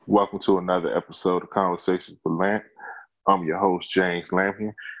Welcome to another episode of Conversations with Lamp. I'm your host, James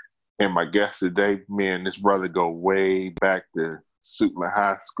Lampion. And my guest today, me and this brother go way back to Suitland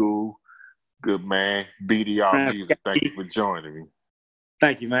High School. Good man, BDR Francis Music. Scott Thank you Key. for joining me.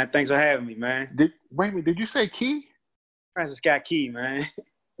 Thank you, man. Thanks for having me, man. Wait a minute, did you say Key? Francis Scott Key, man.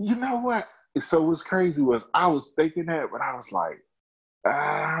 You know what? So what's crazy was I was thinking that, but I was like,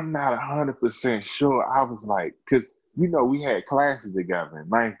 I'm not 100% sure. I was like, because, we had classes together in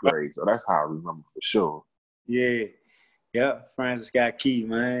ninth grade, so that's how I remember for sure. Yeah. Francis Scott Key,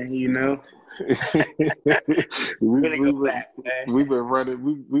 man. we've Really go back, man.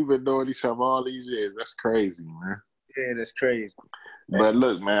 we've been knowing each other all these years. That's crazy, man. Yeah, that's crazy. But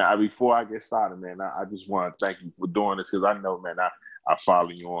look, man, before I get started, man, I just want to thank you for doing this because I know, man, I follow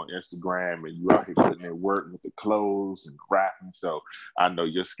you on Instagram and you out here putting in work with the clothes and rapping. So I know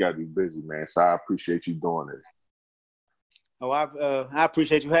your schedule busy, man. So I appreciate you doing this. Oh, I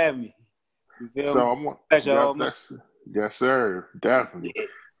appreciate you having me. You feel So me? Pleasure, yes, sir, definitely. Yeah.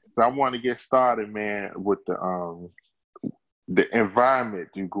 So I want to get started, man, with the environment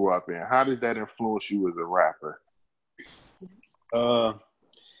you grew up in. How did that influence you as a rapper? Well,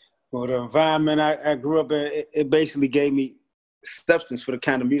 the environment I grew up in, it basically gave me substance for the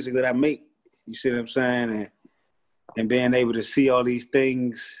kind of music that I make. You see what I'm saying? And being able to see all these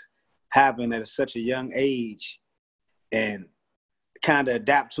things happen at such a young age and kind of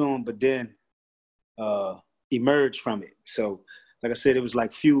adapt to them, but then emerge from it. So, like I said, it was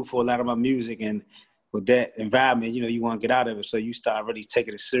like fuel for a lot of my music. And with that environment, you want to get out of it. So you start really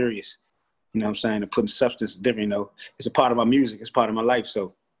taking it serious. You know what I'm saying? And putting substance different, It's a part of my music. It's part of my life.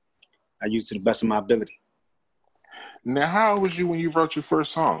 So I use it to the best of my ability. Now, how old was you when you wrote your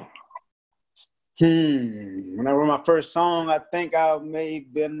first song? When I wrote my first song, I think I may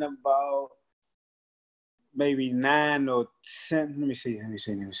have been about maybe 9 or 10. Let me see. I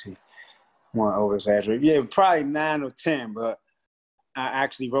want to over-exaggerate. Yeah, probably 9 or 10, but I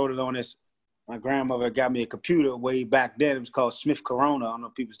actually wrote it on this. My grandmother got me a computer way back then. It was called Smith Corona. I don't know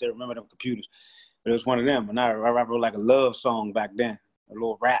if people still remember them computers, but it was one of them. And I wrote like a love song back then, a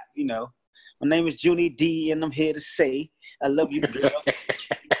little rap, My name is Junie D, and I'm here to say I love you, girl.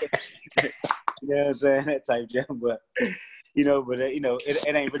 You know what I'm saying? That type jam, but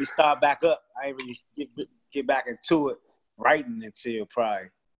it ain't really start back up. I ain't really get back into it writing until probably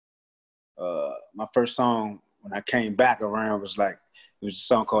my first song when I came back around was a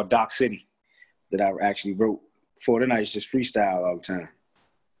song called Dock City that I actually wrote. Before then I used to just freestyle all the time.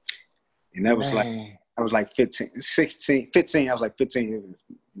 And that was I was like 15. I was like 15.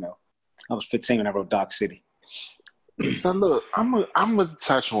 I was 15 when I wrote Dock City. So look, I'm gonna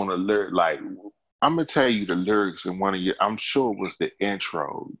touch on a lyric. Like I'm gonna tell you the lyrics in one of your. I'm sure it was the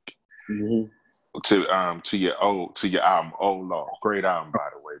intro to your album. Oh Lord, great album by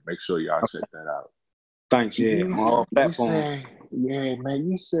the way. Make sure y'all check that out. Thanks. Yeah, on all platforms.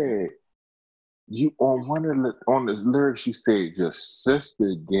 You said you on this lyrics. You said your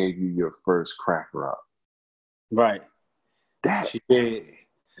sister gave you your first crack rock. Right. She did.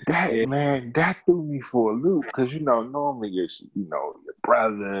 Man, that threw me for a loop because normally it's your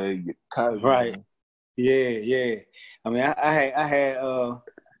brother, your cousin. Right. Yeah. I mean, I had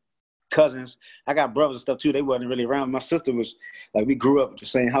cousins. I got brothers and stuff too. They wasn't really around. My sister was like, we grew up in the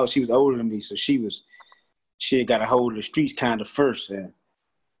same house. She was older than me, so she had got a hold of the streets kind of first, and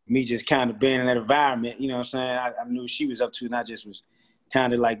me just kind of being in that environment. You know what I'm saying? I knew what she was up to, and I just was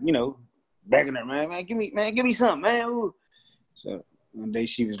kind of like begging her, man, give me something, man. Ooh. So one day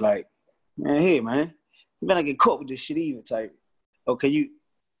she was like, man, hey, man, you better get caught with this shit even type. Okay,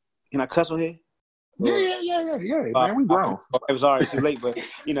 can I cuss on here? Yeah, man, we grown. It was already too late, but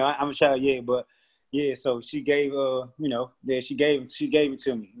I'm a child, yeah. But yeah, so she gave, she gave it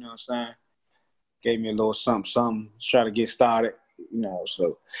to me. You know what I'm saying? Gave me a little something to try to get started.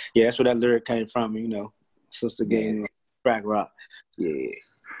 So yeah, that's where that lyric came from. Sister gave me a crack rock. Yeah.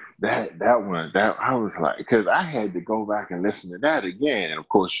 That one, I was like, because I had to go back and listen to that again. And of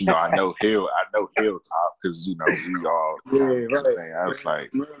course, I know Hilltop because we all. Right. I was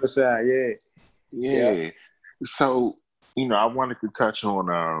like, yeah. So I wanted to touch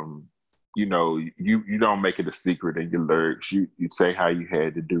on you don't make it a secret in your lyrics. You say how you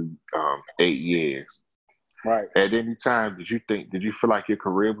had to do 8 years. Right. At any time, did you feel like your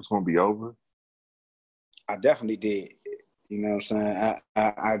career was going to be over? I definitely did. You know what I'm saying?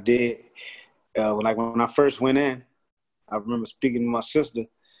 I did. When I first went in, I remember speaking to my sister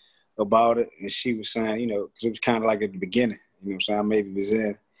about it, and she was saying, because it was kind of like at the beginning. You know what I'm saying? I maybe was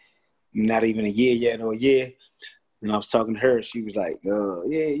in not even a year yet or a year. And I was talking to her. She was like,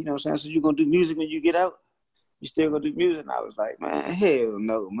 yeah, you know what I'm saying? So you going to do music when you get out? you still gonna do music? And I was like, man, hell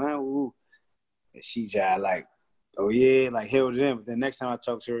no, man. Ooh. And she just like, oh yeah, like hell to them. But then next time I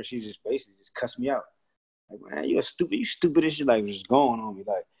talked to her, she just basically just cussed me out. Like, man, you stupid as shit. Like, was just going on me.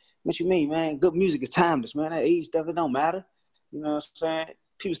 Like, what you mean, man? Good music is timeless, man. That age stuff, it don't matter. You know what I'm saying?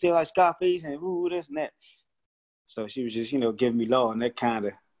 People still like Scarface and ooh, this and that. So she was just, giving me law, and that kind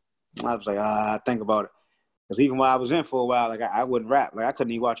of, I was like, I think about it. Because even while I was in for a while, like, I wouldn't rap. Like, I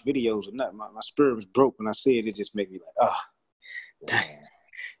couldn't even watch videos or nothing. My spirit was broke when I said it. It just made me like, oh, dang.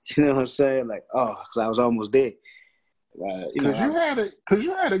 You know what I'm saying? Like, oh, because I was almost dead. Because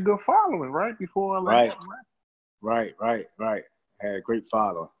you had a good following, right? Before all right, that. Right. I had a great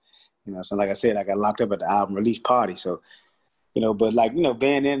following. So like I said, I got locked up at the album release party. So, but like,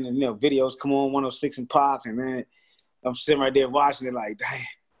 being in and, videos come on 106 and Park, and man, I'm sitting right there watching it like, damn.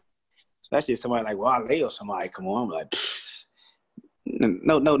 Especially if somebody like Wale or somebody come on, I'm like,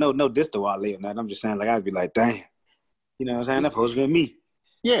 no, this to Wale or nothing. I'm just saying, like, I'd be like, damn. You know what I'm saying? That's supposed to be me.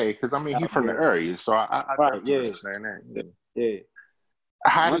 Yeah, because, I mean, he's from the area, so I definitely understand that. Yeah.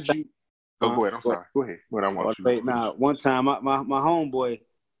 How did you... Oh, go ahead. I'm sorry. Go ahead. What I want you to Now, one time, my homeboy,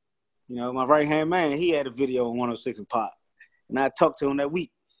 my right-hand man, he had a video on 106 and Pop. And I talked to him that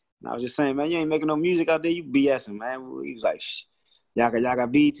week. And I was just saying, man, you ain't making no music out there. You BSing, man. He was like, shh. Y'all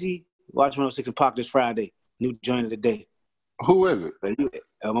got BT? Watch 106 and Pop this Friday. New joint of the day. Who is it?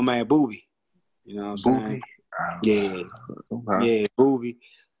 My man, Booby. You know what I'm saying? Yeah. Okay. Yeah, Booby.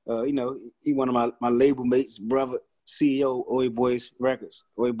 He one of my label mates, brother, CEO, Oi Boys Records,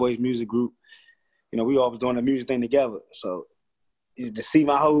 Oi Boys Music Group. We always doing the music thing together. So to see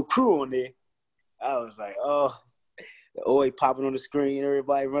my whole crew on there, I was like, oh, the Oi popping on the screen,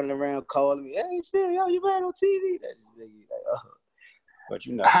 everybody running around calling me, hey, shit, yo, you man on TV? That just made me like, oh. But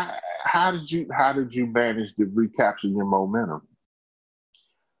how did you manage to recapture your momentum?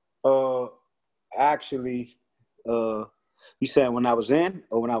 Actually, you saying when I was in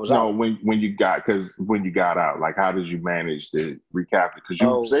or when I was out? No, when you got out, like, how did you manage to recapture? Because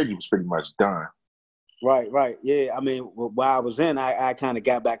you said you was pretty much done. Right. Yeah, I mean, while I was in, I kind of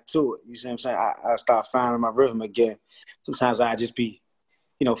got back to it. You see what I'm saying? I started finding my rhythm again. Sometimes I just be,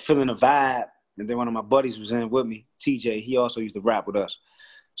 feeling a vibe. And then one of my buddies was in with me, TJ. He also used to rap with us.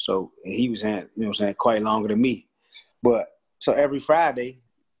 So he was in, quite longer than me. But so every Friday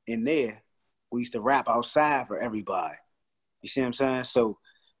in there, we used to rap outside for everybody. You see what I'm saying? So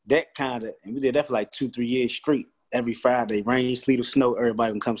that kind of, and we did that for like 2-3 years straight. Every Friday, rain, sleet, or snow,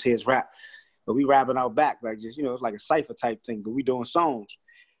 everybody comes here's rap. But we rapping out back, like just, it's like a cypher type thing, but we doing songs.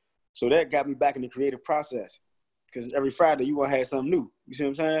 So that got me back in the creative process. Because every Friday you want to have something new. You see what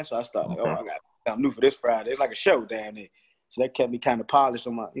I'm saying? So I started like, I got something new for this Friday. It's like a show down there. So that kept me kind of polished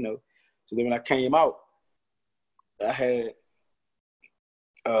on my, So then when I came out, I had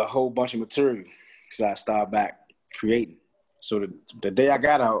a whole bunch of material because I started back creating. So the day I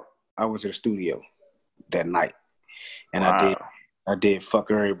got out, I went to the studio that night. And I did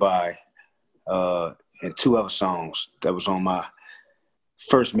Fuck Everybody and 2 other songs that was on my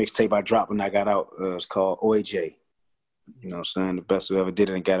first mixtape I dropped when I got out. It's called OJ. You know what I'm saying? The best who ever did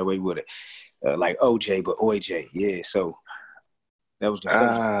it and got away with it. Like OJ, but OJ. Yeah, so that was the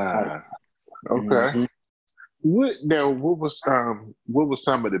first. Okay. Mm-hmm. What was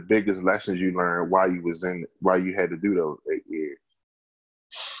some of the biggest lessons you learned while you had to do those 8 years?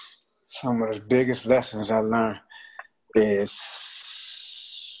 Some of the biggest lessons I learned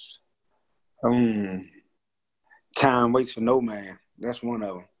is time waits for no man. That's one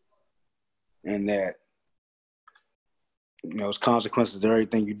of them. And that, it's consequences to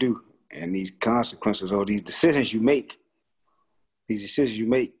everything you do. And these consequences or these decisions you make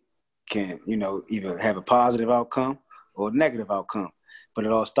can, either have a positive outcome or a negative outcome. But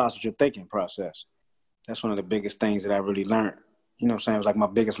it all starts with your thinking process. That's one of the biggest things that I really learned. You know what I'm saying? It was like my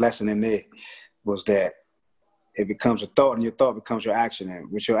biggest lesson in there was that it becomes a thought and your thought becomes your action.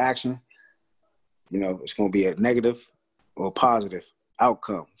 And with your action, it's going to be a negative or a positive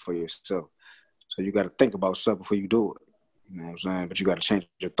outcome for yourself. So you got to think about stuff before you do it. You know what I'm saying? But you got to change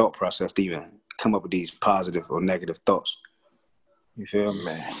your thought process to even come up with these positive or negative thoughts. You feel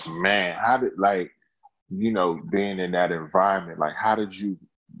me? Man, how did, being in that environment, how were you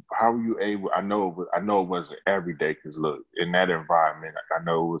able, I know it wasn't every day, because look, in that environment, I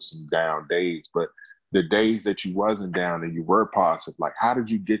know it was some down days, but the days that you wasn't down and you were positive, how did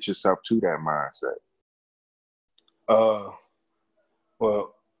you get yourself to that mindset?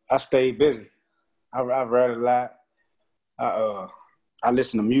 Well, I stayed busy. I read a lot. I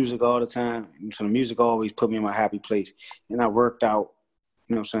listen to music all the time. So the music always put me in my happy place. And I worked out,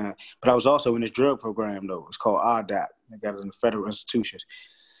 you know what I'm saying? But I was also in this drug program, though. It's called RDAP. I got it in the federal institutions.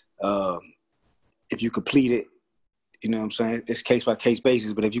 If you complete it, You know what I'm saying? It's case by case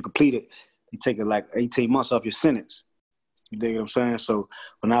basis, but if you complete it, they take it like 18 months off your sentence. You dig what I'm saying? So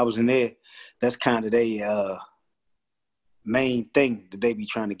when I was in there, that's kind of their main thing that they be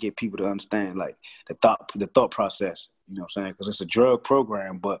trying to get people to understand, like the thought process. You know what I'm saying? Because it's a drug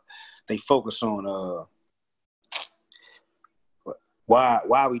program, but they focus on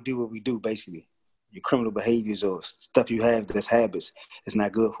why we do what we do, basically. Your criminal behaviors or stuff you have that's habits, it's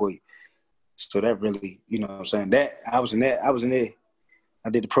not good for you. So that really, you know what I'm saying? I was in there. I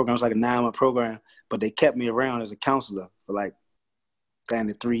did the program. It was like a 9-month program, but they kept me around as a counselor for like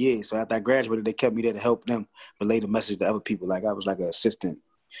standing 3 years. So after I graduated, they kept me there to help them relay the message to other people. Like I was like an assistant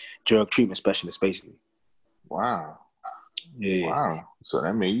drug treatment specialist, basically. Wow. Yeah. Wow. So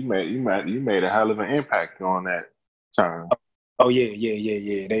that means you made a hell of an impact on that time. Oh yeah.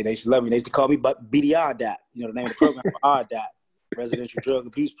 They used to love me. They used to call me BDR Dot. You know the name of the program, R Dot, Residential Drug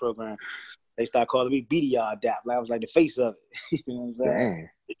Abuse Program. They started calling me BDR Dot. Like I was like the face of it. You know what I'm saying?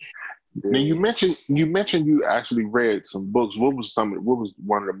 Dang. Now you mentioned you actually read some books. What was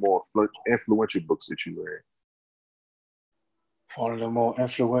one of the more influential books that you read? One of the more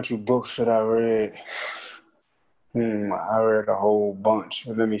influential books that I read. I read a whole bunch.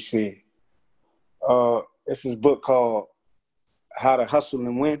 Let me see. It's this book called How to Hustle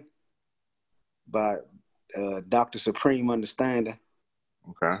and Win by Dr. Supreme Understanding.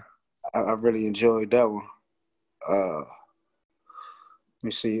 Okay. I really enjoyed that one. Let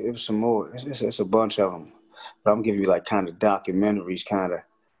me see. It was some more. It's a bunch of them. But I'm giving you like kind of documentaries, kind of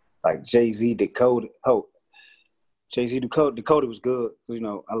like Jay-Z Decoded. Oh, Jay-Z Decoded was good. You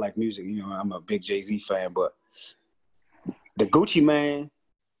know, I like music. You know, I'm a big Jay-Z fan. But the Gucci Mane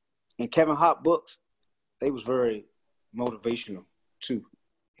and Kevin Hart books, they was very motivational too.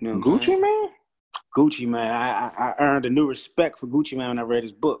 You know what I'm saying? Gucci Mane? Gucci Mane. I earned a new respect for Gucci Mane when I read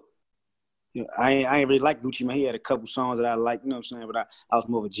his book. You know, I ain't really like Gucci Mane. He had a couple songs that I liked, you know what I'm saying? But I was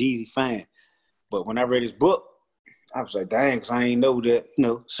more of a Jeezy fan. But when I read his book, I was like, dang, because I ain't know that, you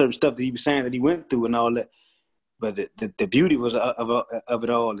know, certain stuff that he was saying that he went through and all that. But the beauty was of it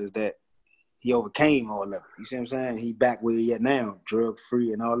all is that he overcame all of it. You see what I'm saying? He back where he at now,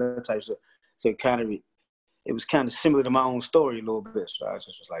 drug-free and all that type of stuff. So it was kind of similar to my own story a little bit. So I just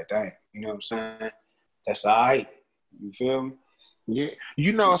was like, dang, you know what I'm saying? That's all right. You feel me? Yeah,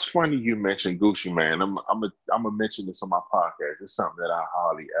 you know it's funny you mentioned Gucci Mane. I'm gonna mention this on my podcast. It's something that I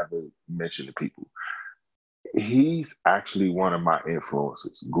hardly ever mention to people. He's actually one of my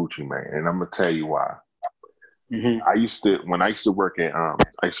influences, Gucci Mane, and I'm gonna tell you why. Mm-hmm. I used to work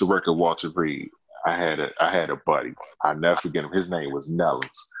at Walter Reed. I had a buddy. I never forget him. His name was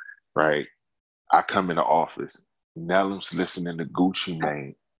Nellums, right? I come in the office. Nellums listening to Gucci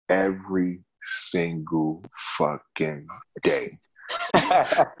Mane every single fucking day.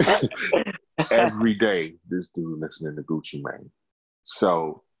 Every day, this dude listening to Gucci Mane.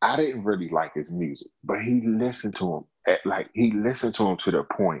 So I didn't really like his music, but he listened to him to the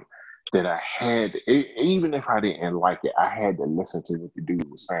point that I had, even if I didn't like it, I had to listen to what the dude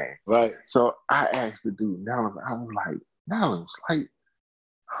was saying. Right. So I asked the dude, Nellums, I was like, Nellums,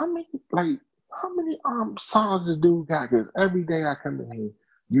 how many songs this dude got? Because every day I come in here,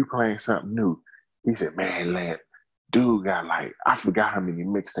 you playing something new. He said, man, lad, dude got like, I forgot how many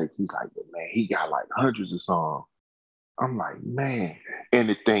mixtapes. He's like, man, he got like hundreds of songs. I'm like, man. And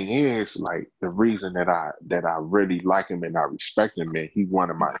the thing is, like, the reason that I really like him and I respect him, man, he one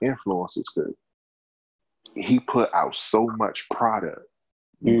of my influences because he put out so much product.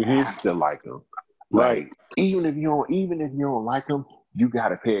 You have to like him. Right. Like, even if you don't like him, you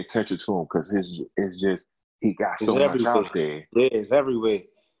gotta pay attention to him because it's just he got so much out there. Yeah, it's everywhere.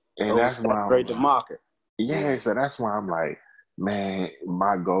 And that's why I'm the market. Yeah, so that's why I'm like, man,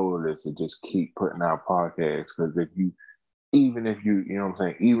 my goal is to just keep putting out podcasts because even if you know what I'm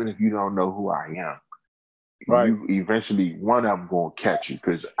saying, even if you don't know who I am, right, you eventually one of them gonna catch you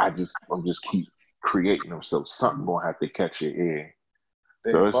because I'm just keep creating them, so something gonna have to catch your ear.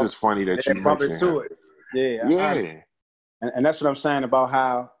 So it's just funny that you bump mentioned into him. it. Yeah. And that's what I'm saying about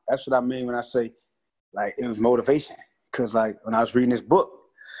how, that's what I mean when I say, like, it was motivation. Because, like, when I was reading this book,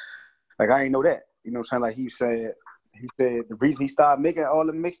 like, I didn't know that. You know what I'm saying? Like, he said the reason he started making all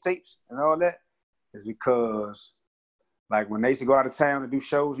the mixtapes and all that is because, like, when they used to go out of town to do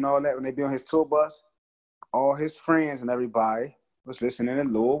shows and all that, when they be on his tour bus, all his friends and everybody was listening to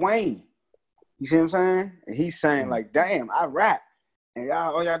Lil Wayne. You see what I'm saying? And he's saying, like, damn, I rap. And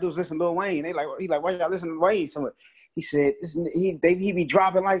all y'all do is listen to Lil Wayne. He's like, why y'all listen to Wayne so much? He said, he be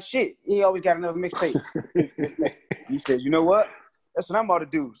dropping like shit. He always got another mixtape. He said, you know what? That's what I'm about to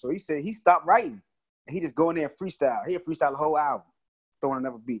do. So he said he stopped writing. And he just go in there and freestyle. He'll freestyle the whole album. Throwing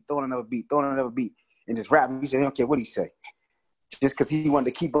another beat. and just rap. He said he don't care what he say, just because he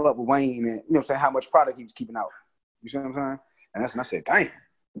wanted to keep up with Wayne and you know what I'm saying, how much product he was keeping out. You see what I'm saying? And that's when I said, damn.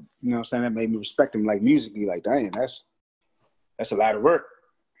 You know what I'm saying? That made me respect him like musically. Like, damn, that's a lot of work.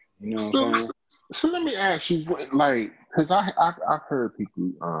 You know what I'm saying? So let me ask you, like, because I've heard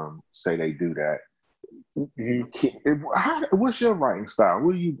people say they do that. Mm-hmm. What's your writing style?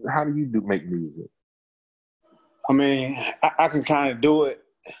 How do you make music? I mean, I can kind of do it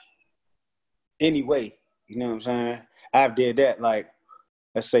anyway. You know what I'm saying? I've did that, like,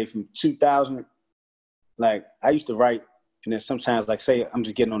 let's say from 2000. Like, I used to write, and then sometimes, like, say I'm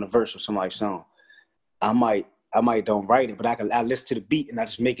just getting on a verse of somebody's song. I might don't write it, but I listen to the beat and I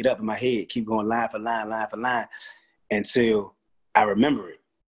just make it up in my head, keep going line for line, until I remember it.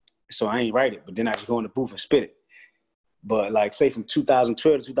 So I ain't write it, but then I just go in the booth and spit it. But like, say from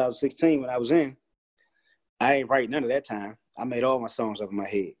 2012 to 2016 when I was in, I ain't write none of that time. I made all my songs up in my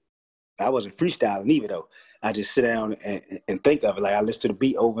head. I wasn't freestyling either though. I just sit down and think of it. Like I listen to the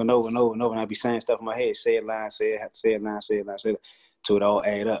beat over and over and over and over, and I be saying stuff in my head, say a line, say it line, till it all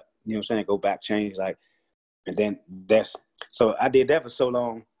add up. You know what I'm saying? Go back, change, like, and then so I did that for so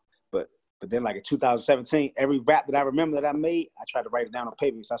long. But then like in 2017, every rap that I remember that I made, I tried to write it down on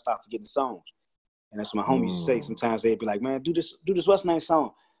paper because I started forgetting the songs. And that's what my homies used to say. Sometimes they'd be like, man, do this what's name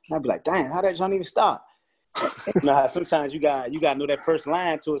song? And I'd be like, damn, how that John even start? And you know how sometimes you got to know that first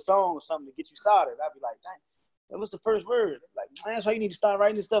line to a song or something to get you started. I'd be like, dang, what's the first word? Like, man, that's why you need to start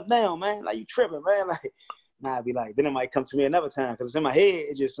writing this stuff down, man. Like, you tripping, man. Like, nah, I'd be like, then it might come to me another time because it's in my head.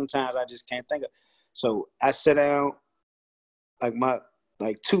 It just sometimes I just can't think of. So I sat down like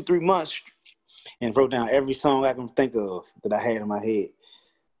 2-3 months and wrote down every song I can think of that I had in my head.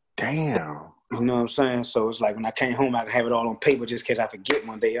 Damn. You know what I'm saying? So it's like when I came home, I could have it all on paper just in case I forget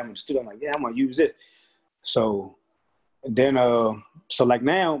one day. I'm in the studio, I'm like, yeah, I'm going to use it. So then, so like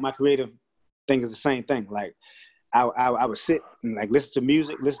now my creative thing is the same thing. Like I would sit and like listen to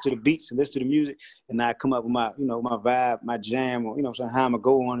music, listen to the beats and listen to the music, and I come up with my, you know, my vibe, my jam, or, you know what I'm saying, how I'm going to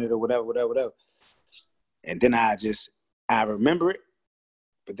go on it or whatever. And then I remember it,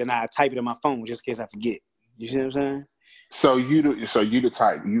 but then I type it in my phone just in case I forget. You see what I'm saying? So you the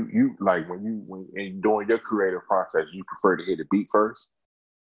type you like when during your creative process, you prefer to hit the beat first?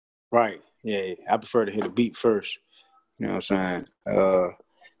 Right. Yeah. I prefer to hit the beat first. You know what I'm saying?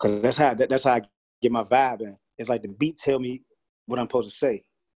 Because that's how I get my vibe in. It's like the beat tell me what I'm supposed to say.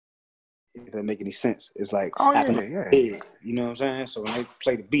 If that make any sense. It's like I can head, you know what I'm saying? So when they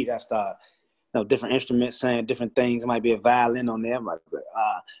play the beat, I start, you know, different instruments saying different things. It might be a violin on there. I'm like,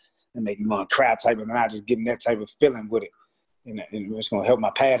 it make me want to cry type, and then I just get in that type of feeling with it. And it's going to help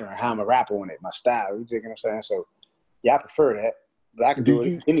my pattern, how I'm a rap on it, my style. You dig what I'm saying? So, yeah, I prefer that. But I can do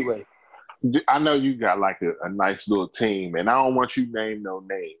it anyway. I know you got like a nice little team, and I don't want you to name no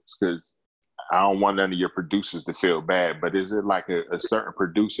names because I don't want none of your producers to feel bad. But is it like a certain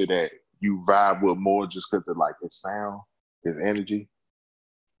producer that you vibe with more just because of like his sound, his energy?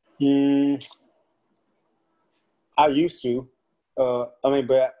 I used to.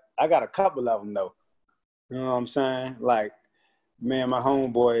 But I got a couple of them though. You know what I'm saying? Like, man, my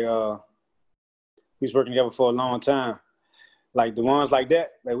homeboy, he's working together for a long time. Like the ones like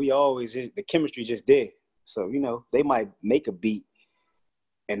that, like we always, the chemistry just there. So, you know, they might make a beat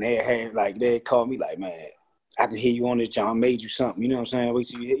and they call me like, man, I can hear you on this, John, made you something. You know what I'm saying? Wait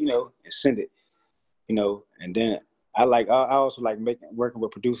till you hear, you know, and send it. You know, and then I also like working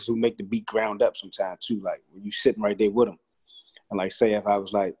with producers who make the beat ground up sometimes too. Like when you sitting right there with them. And like say if I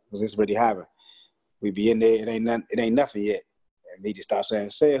was like, was this already happening? We be in there, it ain't nothing yet. And they just start saying,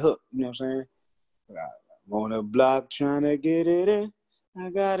 say a hook, you know what I'm saying? I'm on the block trying to get it in. I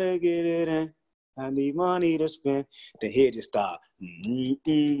gotta get it in. I need money to spend. The head just start. The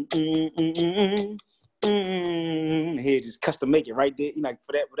head just custom make it right there, you know,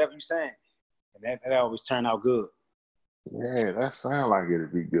 for that, whatever you saying. And that always turn out good. Yeah, that sound like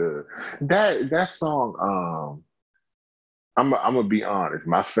it'd be good. That song, I'm gonna be honest.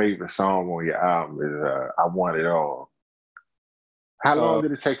 My favorite song on your album is "I Want It All." How long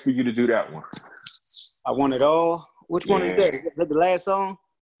did it take for you to do that one? I Want It All. Which one is that? Is that the last song?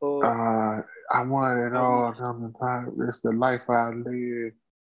 I want it all. It's the life I live.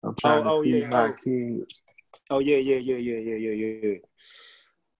 I'm trying to see my kids. Oh yeah.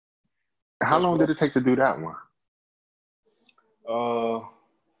 How long did it take to do that one?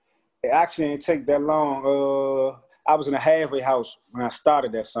 It actually didn't take that long. I was in a halfway house when I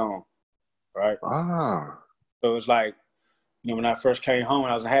started that song, right? So it's like, you know, when I first came home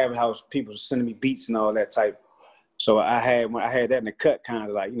and I was in a halfway house, people were sending me beats and all that type. So I had that in the cut, kind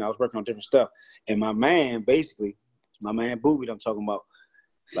of like, you know, I was working on different stuff. And my man, Booby, that I'm talking about,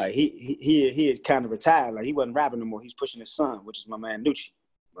 Like he had kind of retired. Like he wasn't rapping no more. He's pushing his son, which is my man Nucci,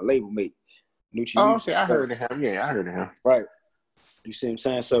 my label mate, Nucci Oh, Music. okay, I heard of him. Yeah, I heard of him. Right. You see what I'm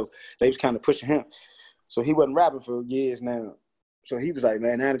saying? So they was kind of pushing him. So he wasn't rapping for years now. So he was like,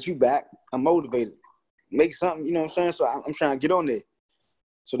 man, now that you back, I'm motivated. Make something, you know what I'm saying? So I'm trying to get on there.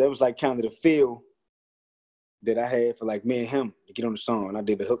 So that was like kind of the feel that I had for like me and him to get on the song. And I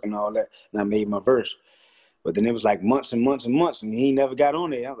did the hook and all that, and I made my verse. But then it was like months and months and months, and he never got on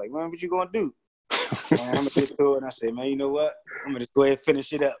there. I was like, man, what you gonna do? Man, I'm gonna get to it. And I said, man, you know what? I'm gonna just go ahead and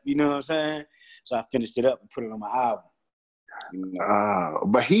finish it up. You know what I'm saying? So I finished it up and put it on my album. You know?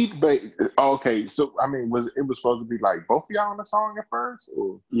 But okay. So I mean, was supposed to be like both of y'all on the song at first?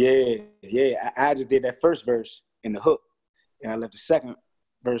 Or? Yeah. I just did that first verse in the hook, and I left the second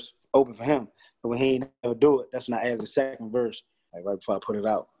verse open for him. But when he ain't never do it, that's when I added the second verse, like right before I put it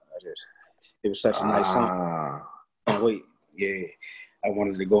out. It was such a nice song. Oh wait, yeah, I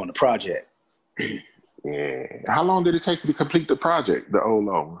wanted to go on the project. Yeah. How long did it take you to complete the project, the Old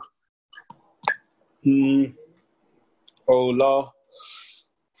Law? Old Law.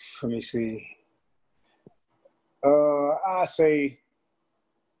 Let me see. I say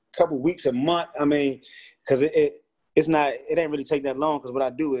a couple weeks, a month. I mean, because it ain't really take that long. Because what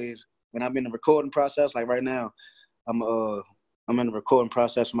I do is when I'm in the recording process, like right now, I'm in the recording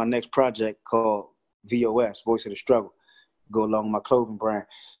process for my next project called VOS, Voice of the Struggle, go along with my clothing brand.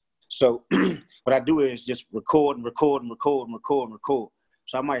 So what I do is just record. So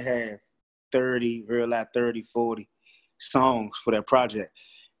I might have 30, 40 songs for that project.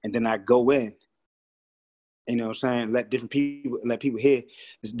 And then I go in, you know what I'm saying, let people hear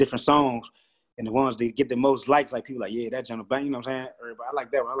these different songs. And the ones that get the most likes, like people like, yeah, that General Bang, you know what I'm saying? Everybody, I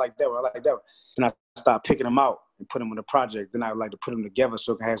like that one. Then I start picking them out and put them in the project. Then I like to put them together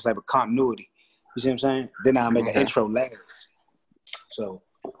so it can have some type of continuity. You see what I'm saying? Then I make an intro last. So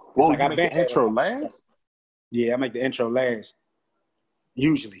well, like you make the intro last? Yeah, I make the intro last.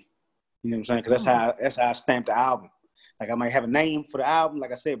 Usually. You know what I'm saying? Because that's how I stamp the album. Like I might have a name for the album,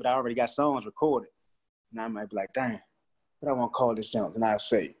 like I said, but I already got songs recorded. And I might be like, dang, what I want to call this junk? And I'll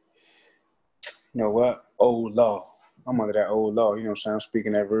say, you know what? Old Law. I'm under that old law. You know what I'm saying? I'm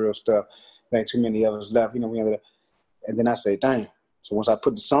speaking that real stuff. There ain't too many of us left. You know, and then I say, dang. So once I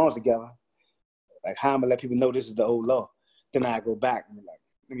put the songs together, like how I'm going to let people know this is the old law. Then I go back and be like,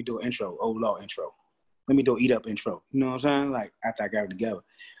 let me do an intro, old law intro. Let me do an Eat Up intro. You know what I'm saying? Like after I got it together.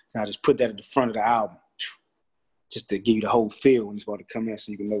 So I just put that at the front of the album just to give you the whole feel when it's about to come in so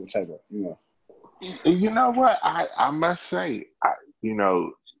you can know what type of, you know. You know what? I must say, I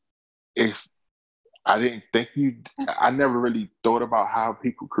didn't think I never really thought about how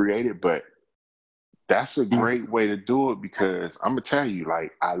people create it, but that's a great way to do it because I'm going to tell you,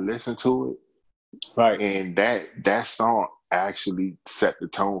 like, I listened to it. Right. And that song actually set the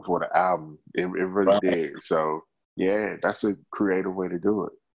tone for the album. It really did. So, yeah, that's a creative way to do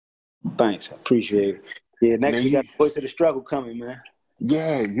it. Thanks. I appreciate it. Yeah, next we got Voice of the Struggle coming, man.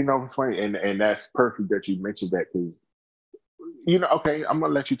 Yeah, you know what's funny? And that's perfect that you mentioned that because, you know, okay, I'm going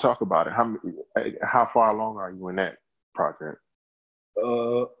to let you talk about it. How far along are you in that project?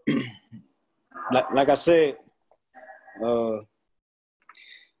 Like I said, I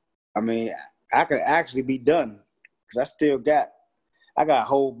mean, I could actually be done because I got a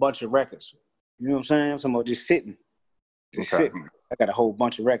whole bunch of records. You know what I'm saying? Some just sitting. I got a whole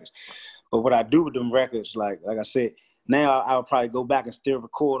bunch of records. But what I do with them records, like I said, now I'll probably go back and still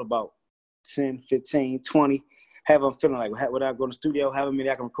record about 10, 15, 20. Have them feeling like when I go to the studio, have them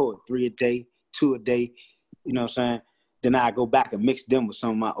I can record 3 a day, 2 a day. You know what I'm saying? Then I go back and mix them with some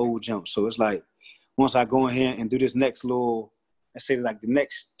of my old jumps. So it's like once I go in here and do this next little, let's say like the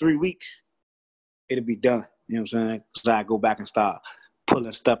next 3 weeks, it'll be done. You know what I'm saying? Because I go back and start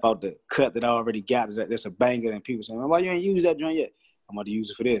pulling stuff out the cut that I already got. That's a banger. And people saying, why you ain't use that joint yet? I'm going to use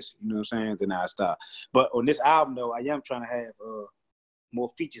it for this. You know what I'm saying? Then I stop. But on this album, though, I am trying to have more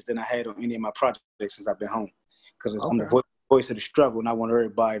features than I had on any of my projects since I've been home. Because I'm the voice of the struggle, and I want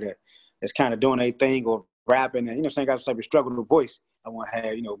everybody that's kind of doing their thing or rapping and, you know what I'm saying, got some type of struggle with voice. I want to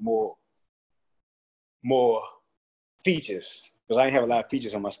have, you know, more features. Because I ain't have a lot of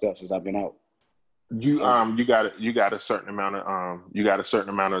features on my stuff since I've been out. You got a certain amount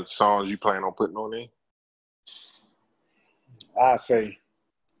of songs you plan on putting on there? I say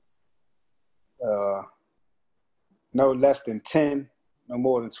no less than 10, no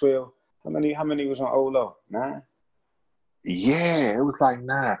more than 12. How many was on Old Law? 9? Yeah, it was like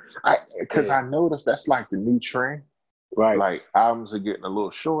 9. Because I noticed that's like the new trend. Right. Like albums are getting a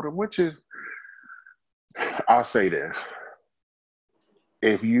little shorter, which is, I'll say this.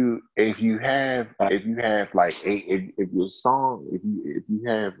 if you have like if your song if you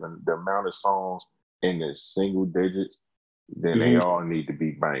have the amount of songs in the single digits, then they Mm-hmm. all need to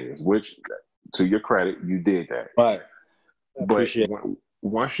be bangers. Which, to your credit, you did that. Right. I But appreciate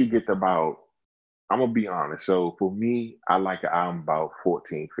once you get to about, I'm gonna be honest. So for me, I like an album about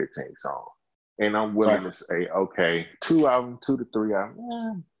 14, 15 songs, and I'm it. willing Right. to say, okay, 2 albums, 2 to 3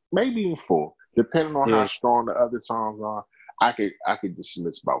 albums, maybe even 4, depending on how Yeah. strong the other songs are. I could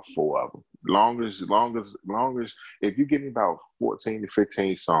dismiss about 4 of them. Long as if you give me about 14 to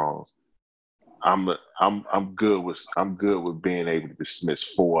 15 songs, I'm good with being able to dismiss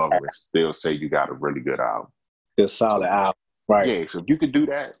 4 of them and still say you got a really good album. Good solid So album. Right. yeah, so if you could do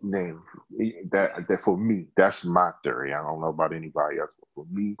that, then that for me, that's my theory. I don't know about anybody else, but for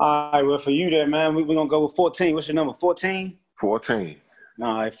me, All right, well, for you there, man, we're going to go with 14. What's your number, 14? 14.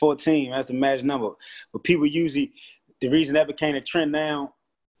 All right, 14. That's the magic number. But people usually, the reason that became a trend now,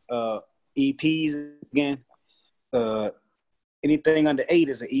 EPs again, anything under 8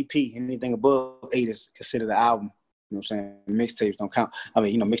 is an EP. Anything above 8 is considered an album. You know what I'm saying? Mixtapes don't count. I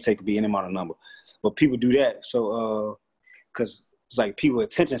mean, mixtape could be any amount of number. But people do that. So, because it's like people's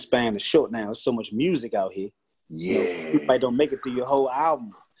attention span is short now. There's so much music out here. Yeah. You might don't make it through your whole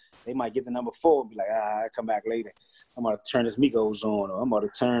album. They might get the number 4 and be like, I'll come back later. I'm going to turn this Migos on, or I'm going to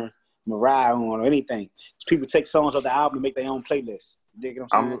turn Mariah on, or anything. People take songs off the album and make their own playlist. You dig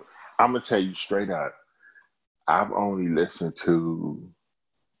what I'm saying? I'm gonna tell you straight up. I've only listened to.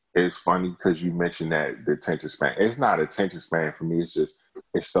 It's funny because you mentioned that the attention span. It's not attention span for me.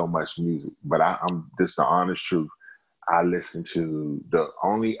 It's so much music. But I'm just the honest truth. I listen to the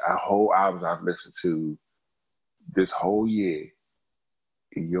only whole albums I've listened to this whole year.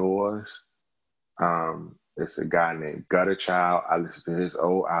 Yours. It's a guy named Gutter Child. I listened to his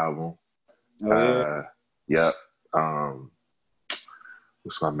old album. Oh, yeah. Yep.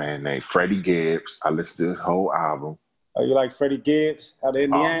 What's my man name? Freddie Gibbs. I listened to his whole album. Oh, you like Freddie Gibbs out of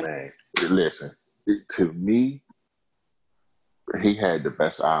Indiana? Oh man, listen. To me, he had the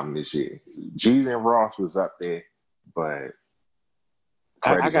best album this year. Jeezy and Ross was up there, but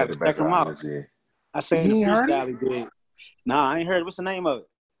Freddie I got had to the check best him album out. this year. I seen You the ain't heard freestyle it? he did. Nah, I ain't heard it. What's the name of it?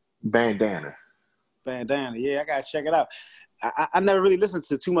 Bandana. Bandana. Yeah, I got to check it out. I never really listened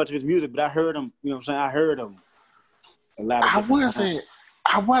to too much of his music, but I heard him, you know what I'm saying? I heard him a lot of different times.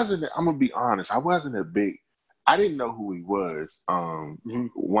 I'm gonna be honest, I didn't know who he was.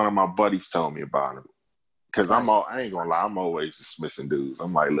 One of my buddies told me about him. Cause I ain't gonna lie, I'm always dismissing dudes.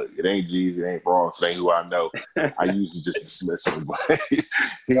 I'm like, look, it ain't Jeezy, it ain't Ross, it ain't who I know. I usually just dismiss him. But he's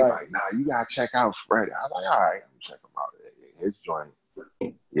like, nah, you gotta check out Freddie. I was like, all right, I'm gonna check him out. His joint.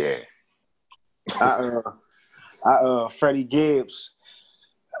 Yeah. Freddie Gibbs,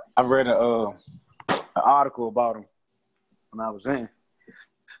 I read an article about him when I was in.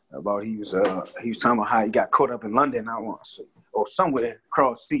 About he was talking about how he got caught up in London, I want to say, or somewhere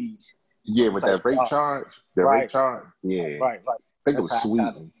across seas. Yeah, with that rape charge. Rape charge. Yeah. Right. I think it was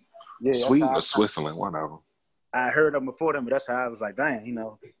Sweden. Yeah, Sweden or Switzerland, one of them. I heard him before them, but that's how I was like, dang, and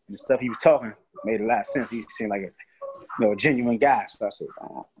the stuff he was talking made a lot of sense. He seemed like a genuine guy. So I said,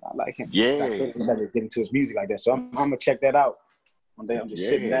 I like him. Yeah. I still never get into his music like that. So I'm gonna check that out. One day I'm just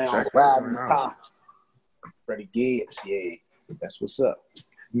sitting down, riding in the car. Freddie Gibbs, yeah, that's what's up.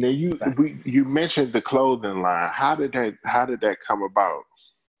 Now you mentioned the clothing line. How did that come about?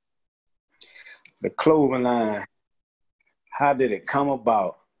 The clothing line. How did it come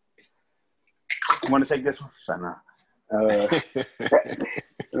about? You want to take this one? Sorry,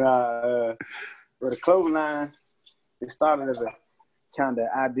 well, the clothing line, it started as a kind of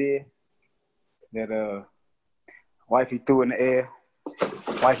idea that wifey threw in the air.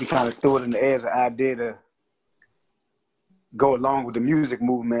 Wifey kind of threw it in the air as an idea to go along with the music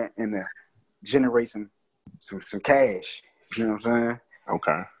movement and to generate some cash. You know what I'm saying?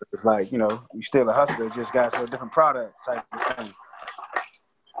 Okay. It's like, you still a hustler, just got a different product type of thing.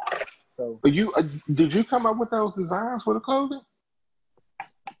 So you did you come up with those designs for the clothing?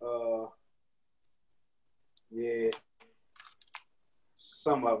 Yeah,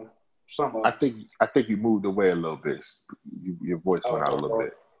 some of them. I think you moved away a little bit. Your voice went out a little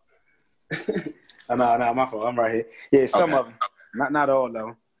bit. No, my fault. I'm right here. Yeah, some of them, not all of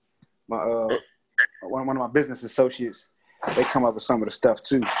them. One of my business associates, they come up with some of the stuff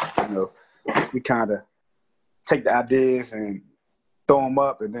too. We kind of take the ideas and throw them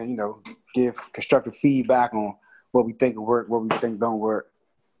up, and then give constructive feedback on what we think will work, what we think don't work.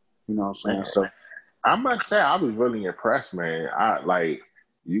 You know what I'm saying? So I must say I was really impressed, man.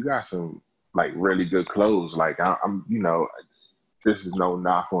 You got some really good clothes. I'm this is no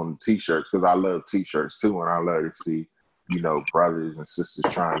knock on t-shirts because I love t-shirts too, and I love to see you know, brothers and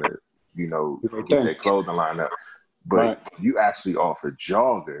sisters trying to, you know, Do their get thing. their clothing line up. But Right. you actually offer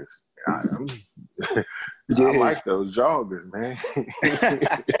joggers. I Yeah. like those joggers, man.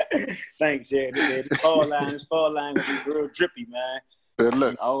 Thanks, yeah. This fall line gonna be real drippy, man. But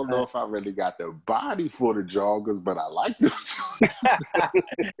look, I don't know if I really got the body for the joggers, but I like them.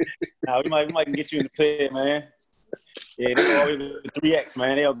 Now we might can get you in the pair, man. Yeah, they go all the way to 3X,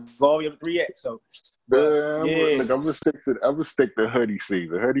 man. They'll go all the way to 3X. So, yeah. Look, I'm gonna stick to hoodie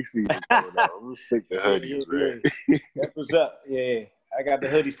season. Hoodie season going on. I'm gonna stick to hoodies, man. That's what's up. Yeah, I got the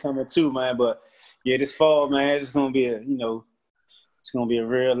hoodies coming too, man. But yeah, this fall, man, it's gonna be it's gonna be a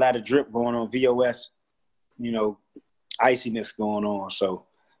real lot of drip going on. VOS, iciness going on. So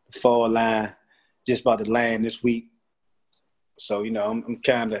the fall line just about to land this week. So I'm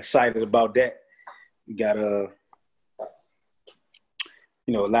kind of excited about that. We got a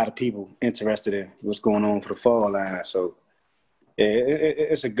lot of people interested in what's going on for the fall line. So, yeah,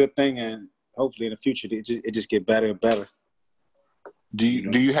 it's a good thing, and hopefully in the future it just get better and better. Do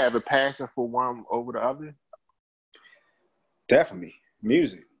you have a passion for one over the other? Definitely,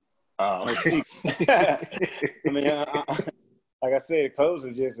 music. Oh, I mean, like I said, clothes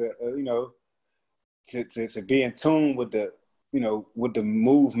is just to be in tune with the with the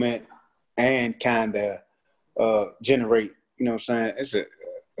movement and kind of generate. You know what I'm saying? It's a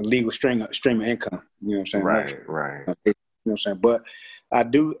legal stream of income. You know what I'm saying? Right. You know what I'm saying? But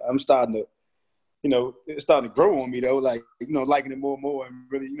I'm starting to, it's starting to grow on me though. Like, liking it more and more and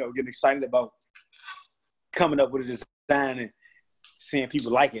really, getting excited about coming up with a design and seeing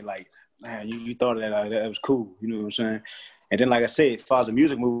people like it. Like, man, you thought of that, that was cool. You know what I'm saying? And then, like I said, as far as the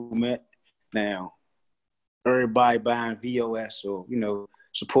music movement, now everybody buying VOS or,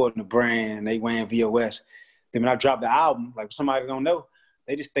 supporting the brand and they wearing VOS. Then when I drop the album, like somebody don't know,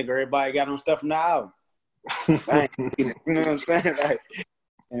 they just think everybody got on stuff from the album. You know what I'm saying? Like,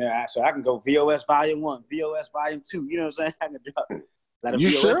 so I can go VOS Volume 1, VOS Volume 2. You know what I'm saying? I can drop a lot of you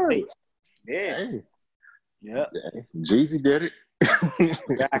VOS sure? tapes. Yeah. Hey. Yeah. Jeezy did it.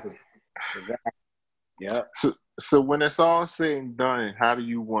 Exactly. Yeah. So when it's all said and done, how do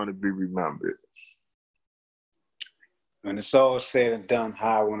you want to be remembered? When it's all said and done,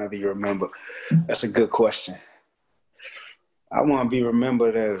 how I want to be remembered? That's a good question. I want to be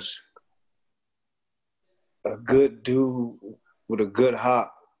remembered as a good dude with a good heart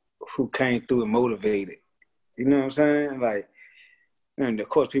who came through and motivated. You know what I'm saying? Like, and of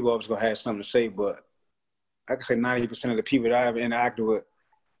course, people always going to have something to say, but I can say 90% of the people that I've interacted with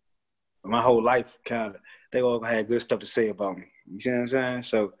my whole life, they all had good stuff to say about me. You see what I'm saying?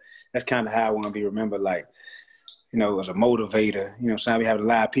 So that's kind of how I want to be remembered, like, as a motivator. You know what I'm saying? We have a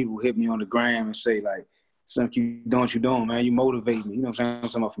lot of people hit me on the gram and say, like, something you doing, man. You motivate me. You know what I'm saying?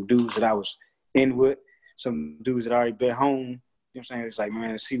 Some from dudes that I was in with, some dudes that already been home. You know what I'm saying? It's like,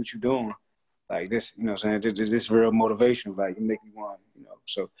 man, see what you're doing. Like this, you know what I'm saying? This real motivation. Like, you make me want,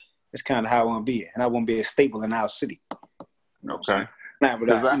 So it's kind of how I want to be. And I want to be a staple in our city. You know okay. Not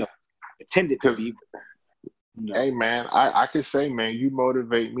without, intended to be. Hey, man, I could say, man, you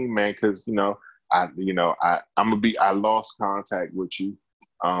motivate me, man, because, I lost contact with you.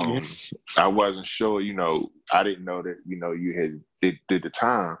 I wasn't sure, I didn't know that, you had did the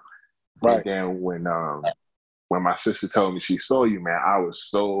time. Right. And then when my sister told me she saw you, man, I was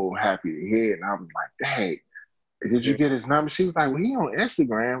so happy to hear it. And I was like, hey, did you get his number? She was like, well, he on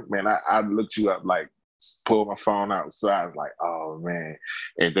Instagram. Man, I looked you up, like, pulled my phone out. So I was like, oh, man.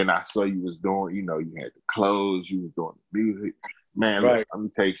 And then I saw you was doing, you had the clothes, you was doing the music. Man, right. Look, let me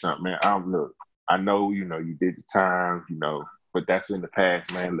tell you something, man. I know, you did the time, but that's in the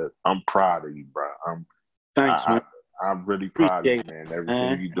past, man. Look, I'm proud of you, bro. Thanks, man. I'm really proud Appreciate of you, man.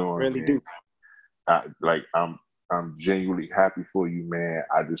 Everything you're doing, really man. Do. I'm genuinely happy for you, man.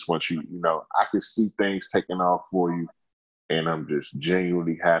 I just want you, I can see things taking off for you, and I'm just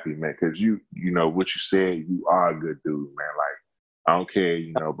genuinely happy, man. Because you what you said, you are a good dude, man. Like, I don't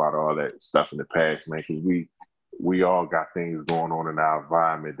care, about all that stuff in the past, man. Because we all got things going on in our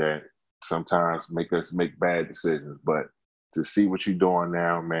environment that sometimes make us make bad decisions, but to see what you're doing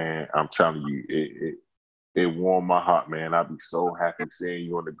now, man, I'm telling you, it warmed my heart, man. I'd be so happy seeing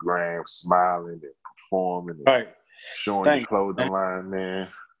you on the gram, smiling and performing and showing your clothing line, man.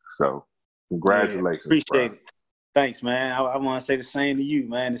 So, congratulations, appreciate it. Thanks, man. I want to say the same to you,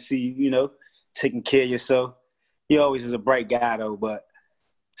 man, to see you, taking care of yourself. He always was a bright guy, though, but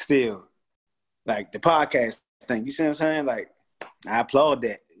still, like, the podcast thing, you see what I'm saying? Like, I applaud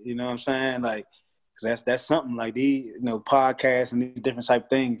that, you know what I'm saying? Like, because that's something, like, these, podcasts and these different type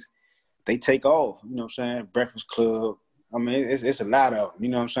things, they take off, you know what I'm saying? Breakfast Club. I mean, it's a lot of them, you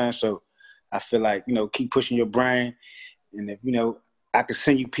know what I'm saying? So I feel like, keep pushing your brain And if, I could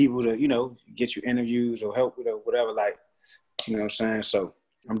send you people to, get you interviews or help with or whatever, like, you know what I'm saying? So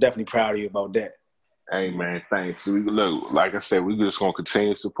I'm definitely proud of you about that. Hey, man, thanks. We look, like I said, we just gonna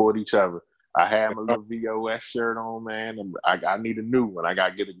continue to support each other. I have my little VOS shirt on, man. And I need a new one. I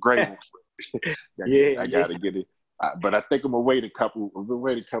gotta get a gray one. I gotta get it. But I think I'm gonna wait a couple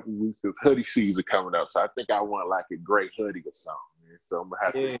weeks because hoodie season coming up. So I think I want like a gray hoodie or something. Man. So I'm gonna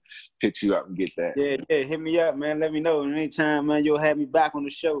have to hit you up and get that. Yeah, hit me up, man. Let me know. Anytime, man, you'll have me back on the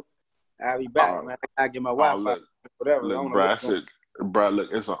show. I'll be back, man. I get my Wi-Fi, whatever. Look, bro, look,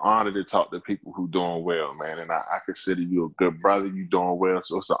 it's an honor to talk to people who doing well, man. And I consider you a good brother. You doing well,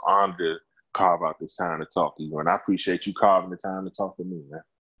 so it's an honor to carve out this time to talk to you. And I appreciate you carving the time to talk to me, man.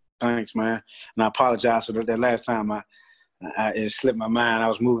 Thanks, man. And I apologize for that last time. It slipped my mind. I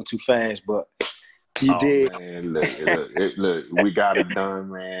was moving too fast, but you did. Man, look, we got it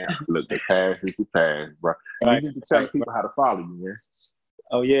done, man. Look, the past is the past, bro. Right. You need to tell people how to follow you, man.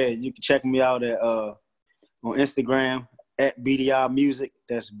 Oh yeah, you can check me out at on Instagram at BDR Music.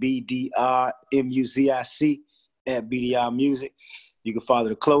 That's BDRMUZIC at BDR Music. You can follow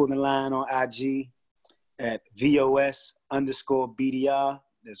the clothing line on IG at VOS_BDR.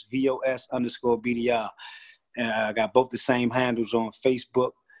 That's VOS_BDR. And I got both the same handles on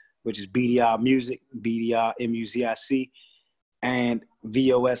Facebook, which is BDR Music, BDRMUZIC, and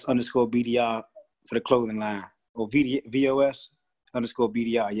VOS_BDR for the clothing line. Or VOS_BDR, on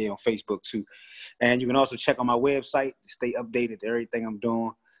Facebook too. And you can also check on my website to stay updated to everything I'm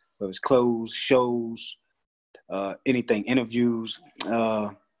doing, whether it's clothes, shows, anything, interviews.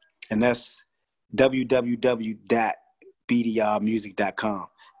 And that's www.bdrmusic.com.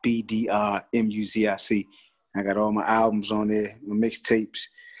 BDRMUZIC. I got all my albums on there, my mixtapes,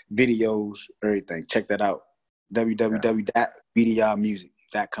 videos, everything. Check that out.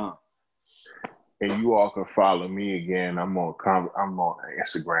 www.bdrmusic.com. And you all can follow me again. I'm on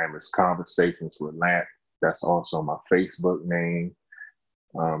Instagram. It's Conversations with Lamp. That's also my Facebook name.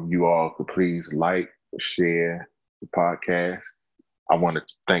 You all could please like, share the podcast. I want to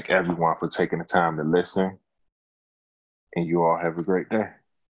thank everyone for taking the time to listen. And you all have a great day.